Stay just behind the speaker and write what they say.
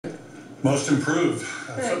Most improved.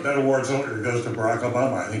 That award goes to Barack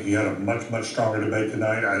Obama. I think he had a much stronger debate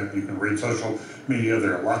tonight. You can read social media.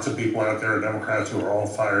 There are lots of people out there, Democrats, who are all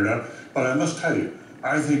fired up. But I must tell you,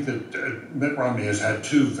 I think that Mitt Romney has had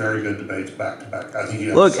two very good debates back to back. I think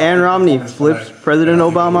he Look, Aaron Romney flips President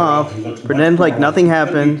Obama off, pretends like nothing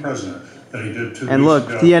happened. And look,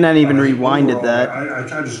 CNN even rewinded that. I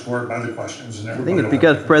tried to score it by the questions. I think it's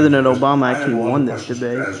because President Obama actually won this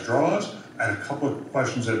debate. As draws, I had a couple of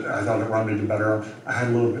questions that I thought that Romney did better on. I had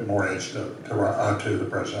a little bit more edge to the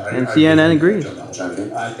president. And CNN agrees.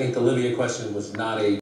 I think the Libya question was not a